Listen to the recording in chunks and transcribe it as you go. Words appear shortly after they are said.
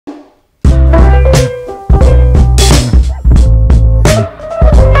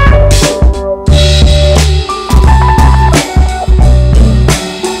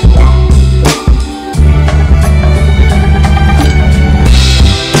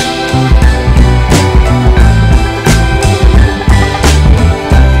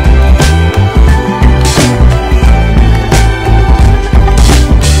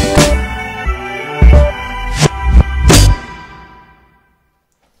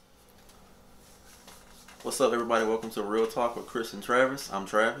What's up, everybody? Welcome to Real Talk with Chris and Travis. I'm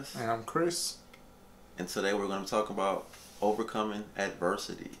Travis. And I'm Chris. And today we're going to talk about overcoming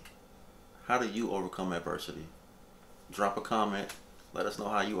adversity. How do you overcome adversity? Drop a comment. Let us know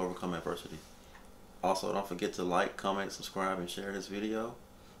how you overcome adversity. Also, don't forget to like, comment, subscribe, and share this video.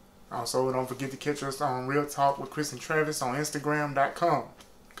 Also, don't forget to catch us on Real Talk with Chris and Travis on Instagram.com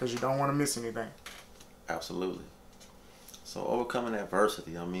because you don't want to miss anything. Absolutely. So, overcoming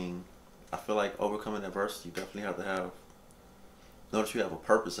adversity. I feel like overcoming adversity, you definitely have to have, know that you have a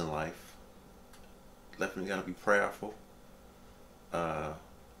purpose in life. Definitely got to be prayerful.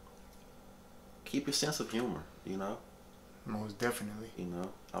 Keep your sense of humor, Most definitely.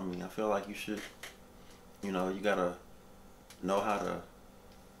 I feel like you should, you got to know how to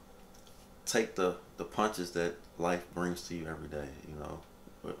take the punches that life brings to you every day,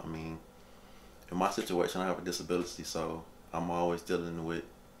 But, in my situation, I have a disability, so I'm always dealing with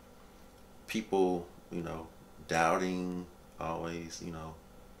people, doubting, always,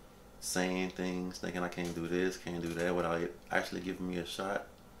 saying things, thinking I can't do this, can't do that, without it actually giving me a shot.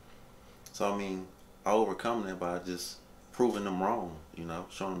 So, I overcome that by just proving them wrong,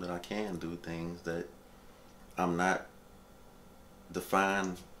 showing them that I can do things, that I'm not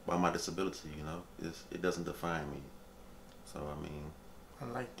defined by my disability, it doesn't define me. So, I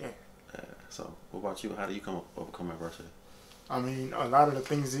like that. So, what about you? How do you overcome adversity? A lot of the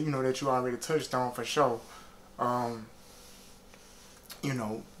things that you already touched on for sure.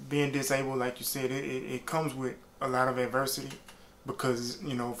 Being disabled, like you said, it comes with a lot of adversity because,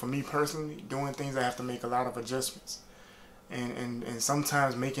 for me personally, doing things I have to make a lot of adjustments. And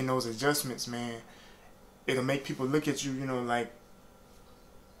sometimes making those adjustments, man, it'll make people look at you, like,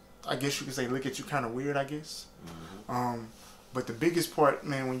 I guess you could say look at you kind of weird, I guess. Mm-hmm. But the biggest part,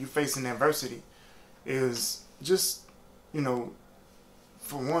 man, when you're facing adversity is just,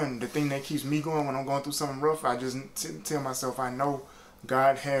 for one, the thing that keeps me going when I'm going through something rough, I just tell myself I know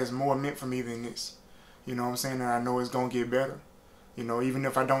God has more meant for me than this. You know what I'm saying? And I know it's going to get better. Even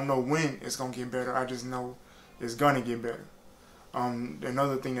if I don't know when it's going to get better, I just know it's going to get better.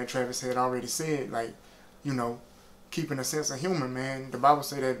 Another thing that Travis had already said, like, keeping a sense of humor, man. The Bible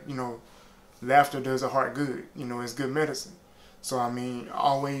say that, laughter does a heart good. It's good medicine. So,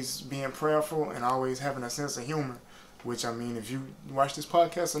 always being prayerful and always having a sense of humor, which, if you watch this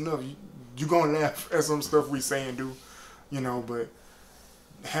podcast enough, you're going to laugh at some stuff we say and do, but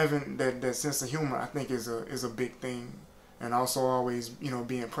having that sense of humor, I think, is a big thing. And also always,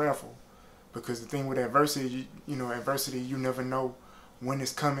 being prayerful. Because the thing with adversity, adversity, you never know when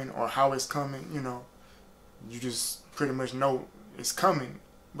it's coming or how it's coming, You just pretty much know it's coming.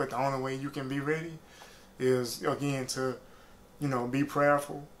 But the only way you can be ready is, again, to, be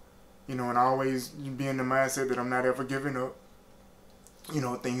prayerful, and always be in the mindset that I'm not ever giving up.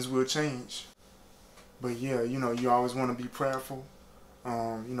 Things will change. But yeah, you always want to be prayerful.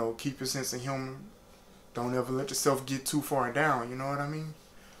 Keep your sense of humor. Don't ever let yourself get too far down, you know what I mean?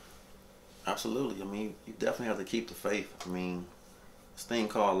 Absolutely. You definitely have to keep the faith. This thing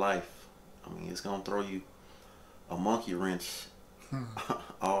called life, it's going to throw you a monkey wrench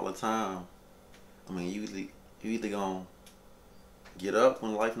all the time. You either going to get up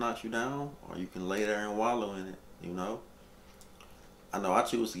when life knocks you down, or you can lay there and wallow in it, I know I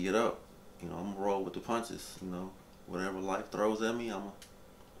choose to get up. I'm going to roll with the punches, Whatever life throws at me, I'm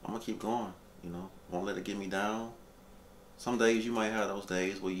going to keep going, Won't let it get me down. Some days you might have those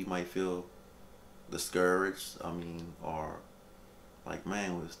days where you might feel discouraged, or like,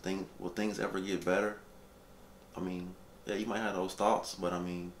 man, will things ever get better? Yeah, you might have those thoughts, but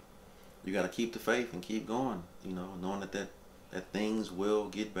you got to keep the faith and keep going, knowing that things will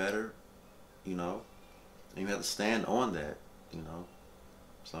get better, and you have to stand on that,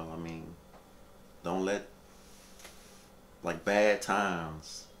 So, don't let, like, bad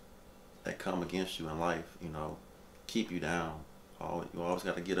times that come against you in life, keep you down. You always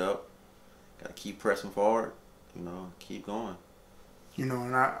got to get up, got to keep pressing forward, keep going.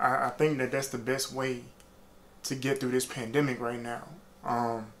 And I think that's the best way to get through this pandemic right now.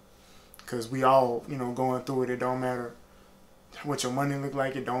 Because we all, going through it. It don't matter what your money look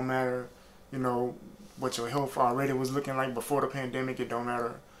like. It don't matter, what your health already was looking like before the pandemic. It don't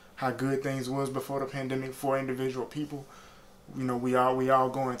matter how good things was before the pandemic for individual people. We all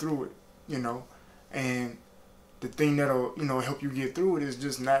going through it, And the thing that'll, help you get through it is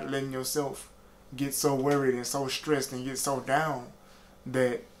just not letting yourself get so worried and so stressed and get so down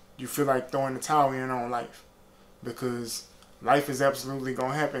that you feel like throwing the towel in on life. Because life is absolutely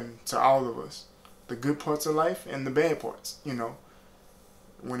going to happen to all of us. The good parts of life and the bad parts,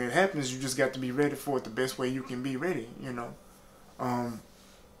 When it happens, you just got to be ready for it the best way you can be ready,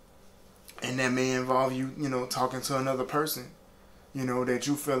 And And that may involve you, you know, talking to another person, you know, that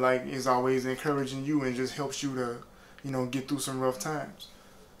you feel like is always encouraging you and just helps you to, you know, get through some rough times,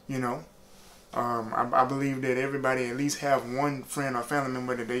 you know. I believe that everybody at least have one friend or family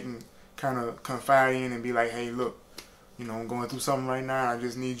member that they can kind of confide in and be like, hey, look, you know, I'm going through something right now. I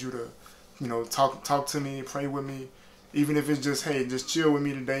just need you to, you know, talk to me, pray with me. Even if it's just, hey, just chill with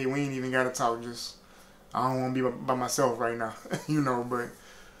me today. We ain't even got to talk. Just, I don't want to be by myself right now, you know, but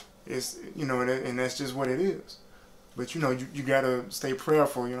it's, you know, and that's just what it is. But, you know, you got to stay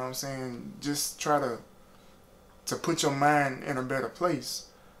prayerful, you know what I'm saying? Just try to put your mind in a better place.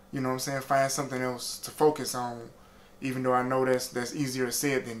 You know what I'm saying? Find something else to focus on, even though I know that's easier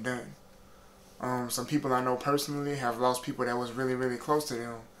said than done. Some people I know personally have lost people that was really, really close to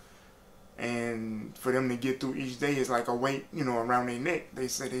them. And for them to get through each day is like a weight, you know, around their neck. They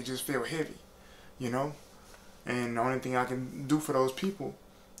say they just feel heavy, you know? And the only thing I can do for those people,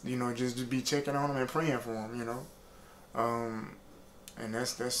 you know, just to be checking on them and praying for them, you know? And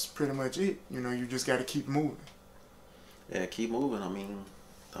that's pretty much it. You know, you just got to keep moving. Yeah, keep moving. I mean,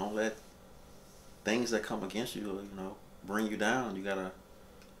 don't let things that come against you, you know, bring you down. You got to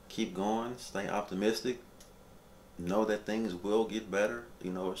keep going, stay optimistic, know that things will get better.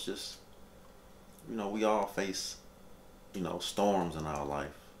 You know, it's just, you know, we all face, you know, storms in our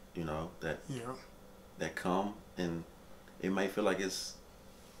life, you know, that come, and it may feel like it's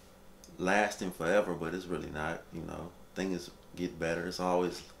lasting forever, but it's really not. You know, things get better. It's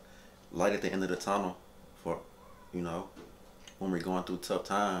always light at the end of the tunnel for, you know, when we're going through tough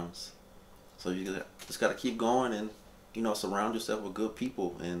times. So you just got to keep going and, you know, surround yourself with good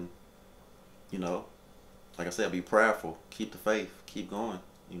people, and, you know, like I said, be prayerful, keep the faith, keep going,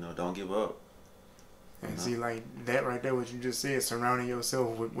 you know, don't give up. And see, like that right there, what you just said, surrounding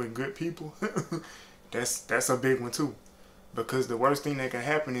yourself with good people, that's a big one too. Because the worst thing that can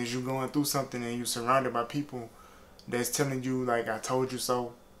happen is you going through something and you surrounded by people that's telling you, like, I told you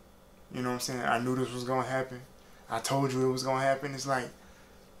so. You know what I'm saying? I knew this was going to happen. I told you it was going to happen. It's like,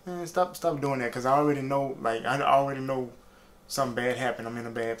 man, stop doing that, because I already know, like, I already know something bad happened. I'm in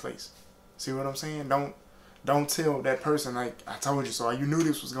a bad place. See what I'm saying? Don't tell that person, like, I told you so. You knew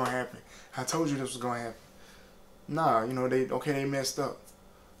this was going to happen. I told you this was going to happen. Nah, you know, they messed up.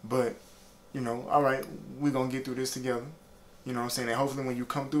 But, you know, all right, we're going to get through this together. You know what I'm saying? And hopefully when you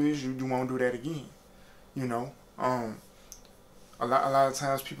come through this, you won't do that again. You know? A lot of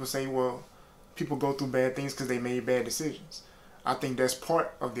times people say, well, people go through bad things because they made bad decisions. I think that's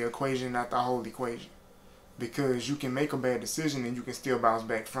part of the equation, not the whole equation. Because you can make a bad decision and you can still bounce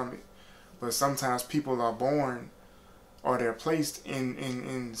back from it. But sometimes people are born or they're placed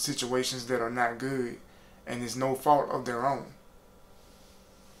in situations that are not good, and it's no fault of their own.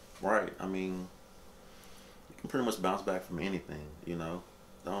 Right. I mean, you can pretty much bounce back from anything, you know.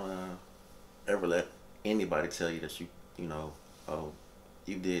 Don't ever let anybody tell you that you know, oh,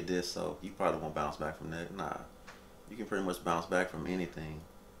 you did this, so you probably won't bounce back from that. Nah. You can pretty much bounce back from anything,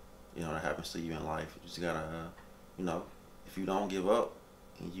 you know, that happens to you in life. You just gotta, you know, if you don't give up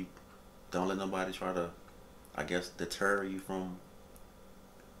and you don't let nobody try to, I guess, deter you from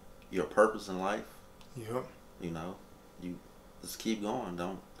your purpose in life. Yep. You know, you just keep going.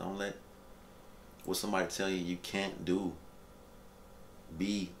 Don't let what somebody tell you can't do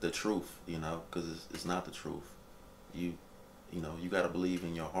be the truth. You know, because it's not the truth. You know, you gotta believe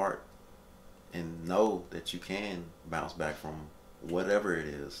in your heart and know that you can bounce back from whatever it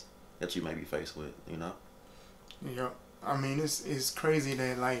is that you may be faced with. You know. Yeah. I mean, it's crazy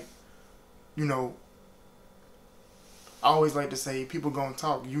that, like, you know, I always like to say, people gonna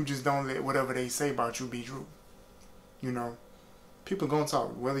talk. You just don't let whatever they say about you be true. You know, people gonna talk.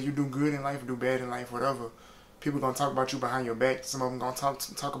 Whether you do good in life, do bad in life, whatever. People gonna talk about you behind your back. Some of them gonna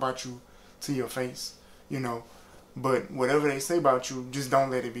talk about you to your face. You know, but whatever they say about you, just don't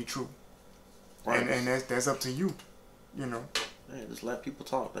let it be true. Right. And that's up to you. You know. Yeah, just let people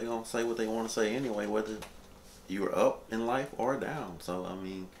talk. They gonna say what they want to say anyway, whether you're up in life or down. So I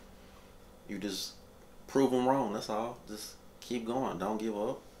mean, you just prove them wrong. That's all. Just keep going. Don't give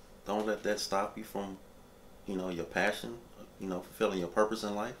up. Don't let that stop you from, you know, your passion, you know, fulfilling your purpose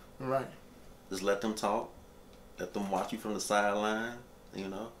in life. Right. Just let them talk. Let them watch you from the sideline, you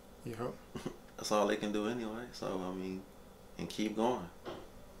know. Yep. That's all they can do anyway. So, I mean, and keep going.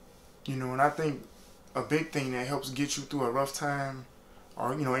 You know, and I think a big thing that helps get you through a rough time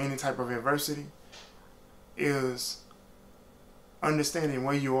or, you know, any type of adversity is understanding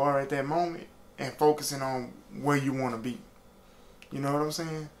where you are at that moment and focusing on where you want to be. You know what I'm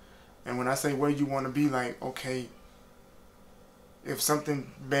saying? And when I say where you want to be, like, okay, if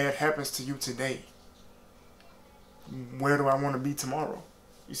something bad happens to you today, where do I want to be tomorrow?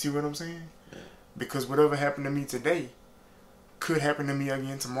 You see what I'm saying? because whatever happened to me today could happen to me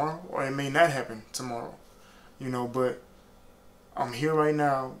again tomorrow, or it may not happen tomorrow. You know, but I'm here right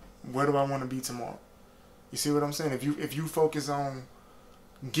now. Where do I want to be tomorrow? You see what I'm saying? If you focus on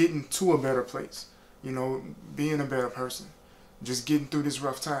getting to a better place, you know, being a better person, just getting through this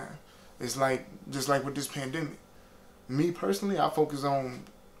rough time. It's like, just like with this pandemic. Me personally, I focus on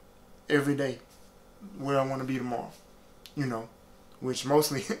every day where I want to be tomorrow, you know, which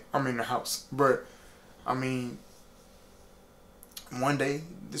mostly I'm in the house. But, I mean, one day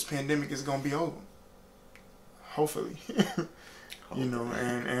this pandemic is going to be over. Hopefully. You know,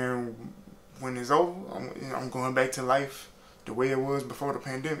 and when it's over, I'm going back to life the way it was before the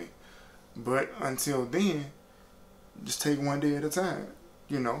pandemic. But until then, just take one day at a time,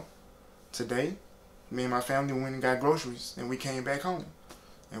 you know. Today, me and my family went and got groceries, and we came back home.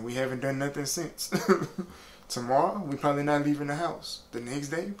 And we haven't done nothing since. Tomorrow, we probably not leaving the house. The next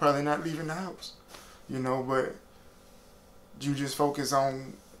day, probably not leaving the house. You know, but you just focus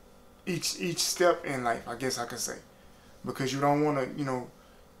on each step in life, I guess I could say. Because you don't want to, you know,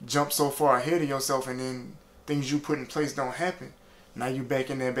 jump so far ahead of yourself and then things you put in place don't happen. Now you back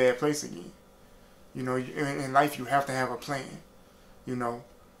in that bad place again. You know, in life you have to have a plan, you know.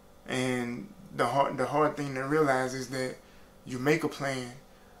 And the hard thing to realize is that you make a plan,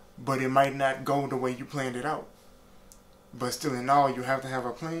 but it might not go the way you planned it out. But still in all, you have to have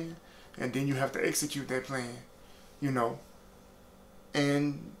a plan, and then you have to execute that plan, you know.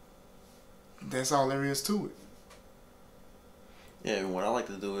 And that's all there is to it. Yeah, and what I like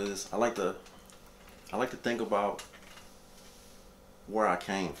to do is I like to think about where I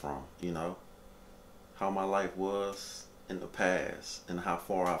came from, you know, how my life was in the past and how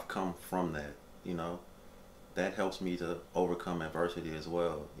far I've come from that, you know. That helps me to overcome adversity as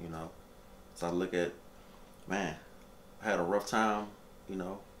well, you know. So I look at, man, I had a rough time, you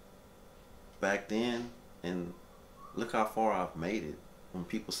know, back then, and look how far I've made it. When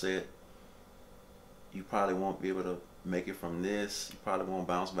people said, you probably won't be able to make it from this, you probably won't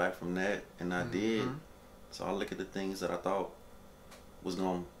bounce back from that, and I did. So I look at the things that I thought was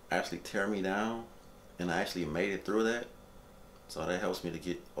going to actually tear me down, and I actually made it through that. So that helps me to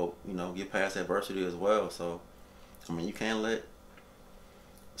get, you know, get past adversity as well. So, I mean, you can't let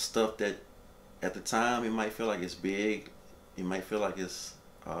stuff that at the time it might feel like it's big, you might feel like it's,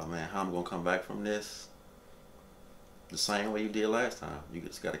 man, how I'm going to come back from this, the same way you did last time. You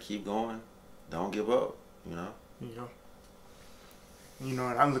just got to keep going. Don't give up, you know. Yeah. You know,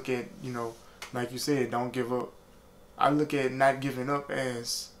 and I look at, you know, like you said, don't give up. I look at not giving up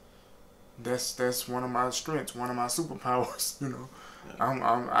as that's one of my strengths, one of my superpowers. You know,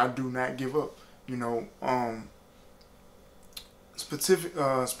 yeah. I do not give up. You know,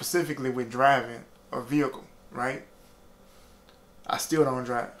 specifically with driving a vehicle, right? I still don't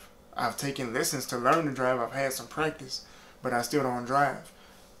drive. I've taken lessons to learn to drive. I've had some practice, but I still don't drive.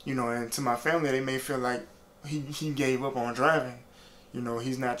 You know, and to my family, they may feel like he gave up on driving. You know,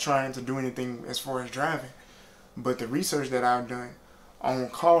 he's not trying to do anything as far as driving. But the research that I've done on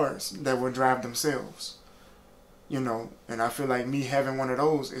cars that will drive themselves, you know, and I feel like me having one of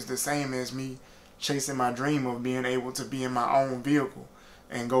those is the same as me chasing my dream of being able to be in my own vehicle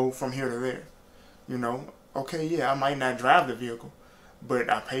and go from here to there. You know, okay, yeah, I might not drive the vehicle, but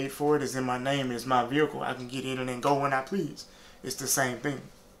I paid for it, it's in my name, it's my vehicle, I can get in and go when I please. It's the same thing.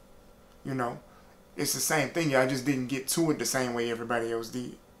 You know, it's the same thing. I just didn't get to it the same way everybody else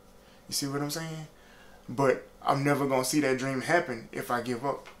did. You see what I'm saying? But I'm never going to see that dream happen if I give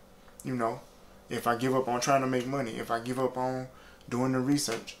up. You know, if I give up on trying to make money, if I give up on doing the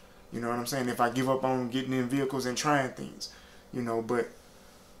research, you know what I'm saying? If I give up on getting in vehicles and trying things, you know, but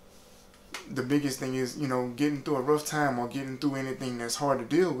the biggest thing is, you know, getting through a rough time or getting through anything that's hard to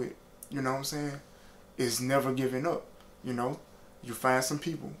deal with, you know what I'm saying, is never giving up, you know. You find some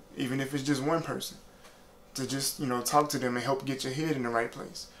people, even if it's just one person, to just, you know, talk to them and help get your head in the right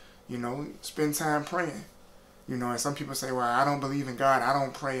place. You know, spend time praying. You know, and some people say, well, I don't believe in God, I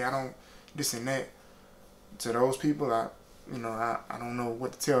don't pray, I don't this and that. To those people, I don't know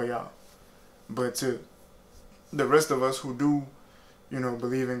what to tell y'all. But to the rest of us who do, you know,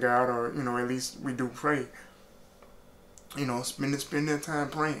 believe in God, or, you know, at least we do pray, you know, spend that time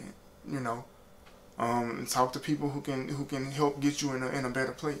praying, you know. And talk to people who can help get you in a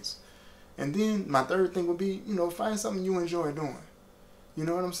better place. And then my third thing would be, you know, find something you enjoy doing. You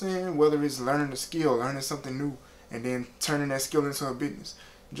know what I'm saying? Whether it's learning a skill, learning something new, and then turning that skill into a business.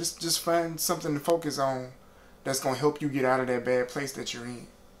 Just find something to focus on that's gonna help you get out of that bad place that you're in.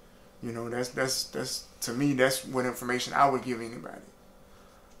 You know, that's to me, that's what information I would give anybody.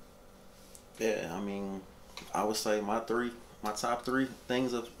 Yeah, I mean, I would say my three my top 3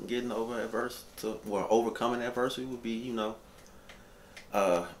 things of getting over overcoming adversity would be,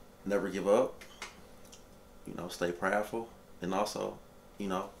 never give up, stay prideful, and also,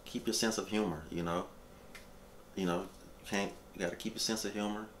 keep your sense of humor. You got to keep your sense of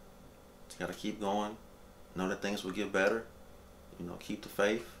humor. You got to keep going. Know that things will get better. Keep the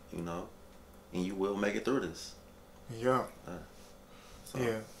faith. And you will make it through this. Yeah.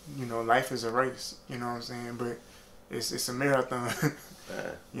 Yeah. Life is a race. You know what I'm saying? But it's a marathon.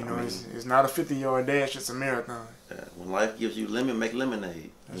 It's not a 50-yard dash. It's a marathon. When life gives you lemon, make lemonade.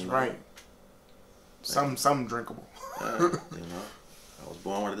 That's right. Something drinkable. I was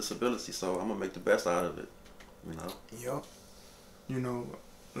born with a disability, so I'm gonna make the best out of it. Yep.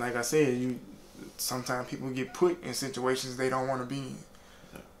 Like I said, sometimes people get put in situations they don't want to be in.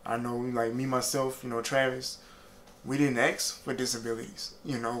 Yeah. I know, like me myself, Travis, we didn't ask for disabilities,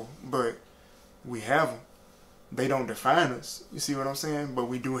 but we have them. They don't define us. You see what I'm saying? But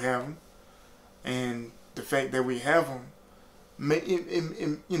we do have them, and the fact that we have them,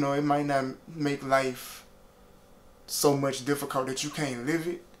 it might not make life so much difficult that you can't live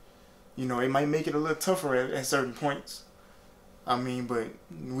it. It might make it a little tougher at certain points. But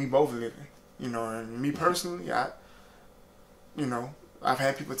we both living. And me personally, I've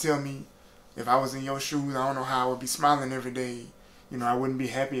had people tell me, if I was in your shoes, I don't know how I would be smiling every day. I wouldn't be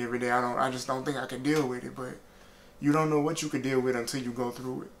happy every day. I just don't think I could deal with it. But you don't know what you could deal with until you go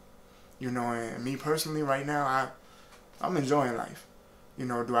through it. And me personally, right now, I'm enjoying life.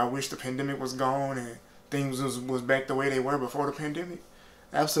 Do I wish the pandemic was gone and things was back the way they were before the pandemic?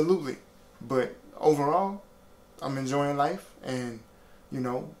 Absolutely. But overall, I'm enjoying life, and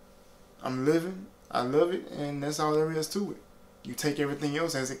I'm living. I love it, and that's all there is to it. You take everything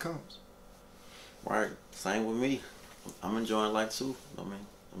else as it comes. Right. Same with me. I'm enjoying life too.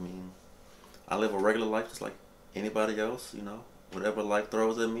 I live a regular life just like anybody else. Whatever life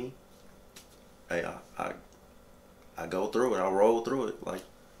throws at me, hey, I go through it. I roll through it. Like,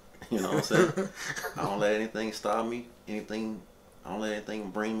 what I'm saying? I don't let anything stop me. I don't let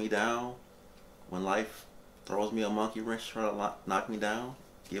anything bring me down. When life throws me a monkey wrench, try to knock me down,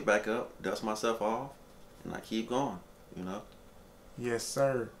 get back up, dust myself off, and I keep going. Yes,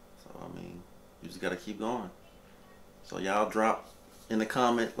 sir. So you just gotta keep going. So y'all drop in the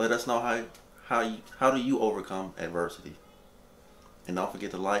comment. Let us know how do you overcome adversity. And don't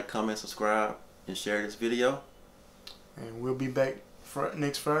forget to like, comment, subscribe, and share this video. And we'll be back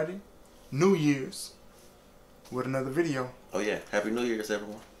next Friday, New Year's, with another video. Oh yeah, Happy New Year's,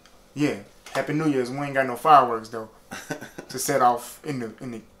 everyone. Yeah, Happy New Year's. We ain't got no fireworks though to set off in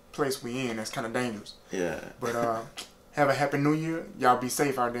the place we in. That's kind of dangerous. Yeah. But have a Happy New Year. Y'all be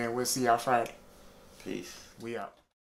safe out there, and we'll see y'all Friday. Peace. We out.